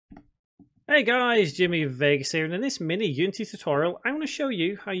Hey guys, Jimmy Vegas here, and in this mini Unity tutorial I'm going to show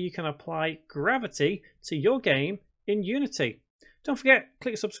you how you can apply gravity to your game in Unity. Don't forget,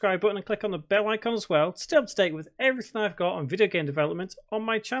 click the subscribe button and click on the bell icon as well to stay up to date with everything I've got on video game development on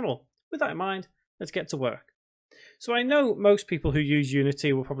my channel. With that in mind, let's get to work. So I know most people who use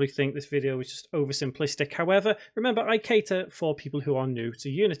Unity will probably think this video is just oversimplistic. However, remember I cater for people who are new to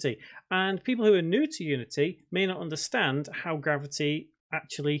Unity, and people who are new to Unity may not understand how gravity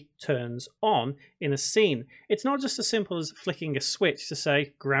actually turns on in a scene. It's not just as simple as flicking a switch to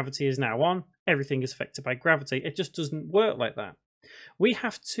say gravity is now on, everything is affected by gravity. It just doesn't work like that. We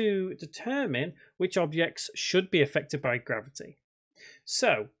have to determine which objects should be affected by gravity.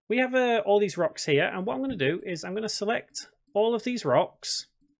 So we have all these rocks here, and what I'm going to do is I'm going to select all of these rocks,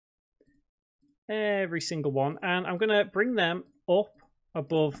 every single one, and I'm going to bring them up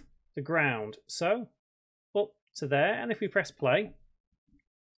above the ground. So up to there, and if we press play,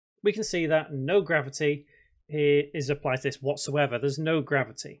 we can see that no gravity is applied to this whatsoever. There's no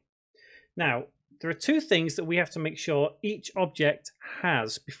gravity. Now, there are two things that we have to make sure each object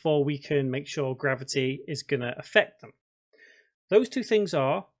has before we can make sure gravity is going to affect them. Those two things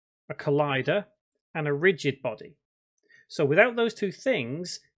are a collider and a rigid body. So without those two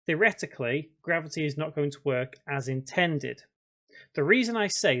things, theoretically, gravity is not going to work as intended. The reason I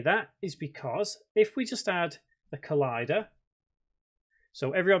say that is because if we just add the collider,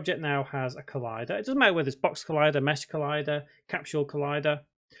 so every object now has a collider. It doesn't matter whether it's box collider, mesh collider, capsule collider.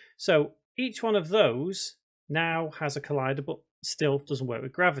 So each one of those now has a collider, but still doesn't work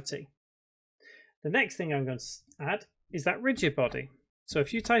with gravity. The next thing I'm going to add is that rigid body. So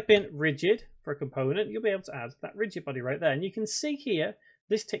if you type in rigid for a component, you'll be able to add that rigid body right there. And you can see here,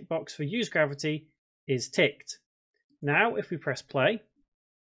 this tick box for use gravity is ticked. Now, if we press play,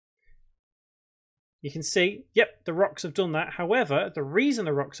 you can see, yep, the rocks have done that. However, the reason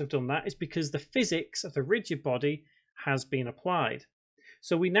the rocks have done that is because the physics of the rigid body has been applied.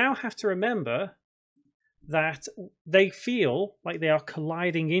 So we now have to remember that they feel like they are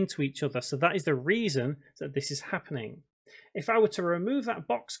colliding into each other. So that is the reason that this is happening. If I were to remove that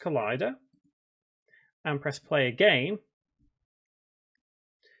box collider and press play again,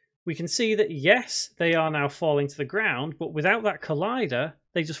 we can see that yes, they are now falling to the ground, but without that collider,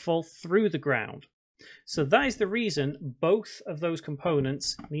 they just fall through the ground. So that is the reason both of those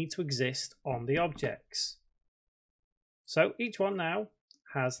components need to exist on the objects. So each one now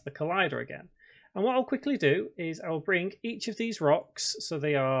has the collider again. And what I'll quickly do is I'll bring each of these rocks so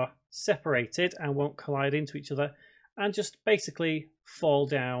they are separated and won't collide into each other, and just basically fall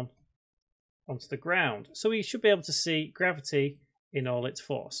down onto the ground. So we should be able to see gravity in all its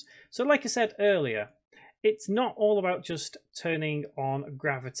force. So like I said earlier, it's not all about just turning on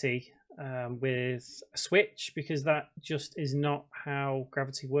gravity with a switch, because that just is not how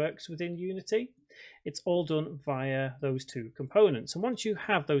gravity works within Unity. It's all done via those two components. And once you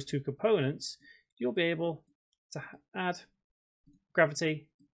have those two components, you'll be able to add gravity,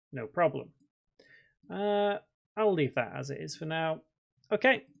 no problem. I'll leave that as it is for now.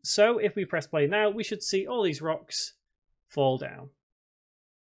 Okay, so if we press play now, we should see all these rocks fall down.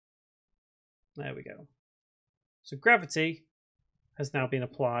 There we go. So gravity has now been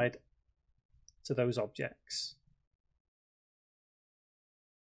applied to those objects.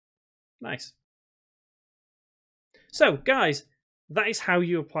 Nice. So guys, that is how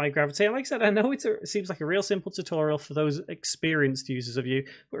you apply gravity. And like I said, I know it seems like a real simple tutorial for those experienced users of you,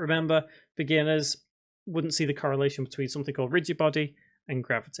 but remember, beginners wouldn't see the correlation between something called rigid body and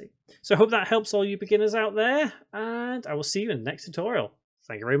gravity. So I hope that helps all you beginners out there, and I will see you in the next tutorial.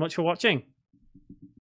 Thank you very much for watching.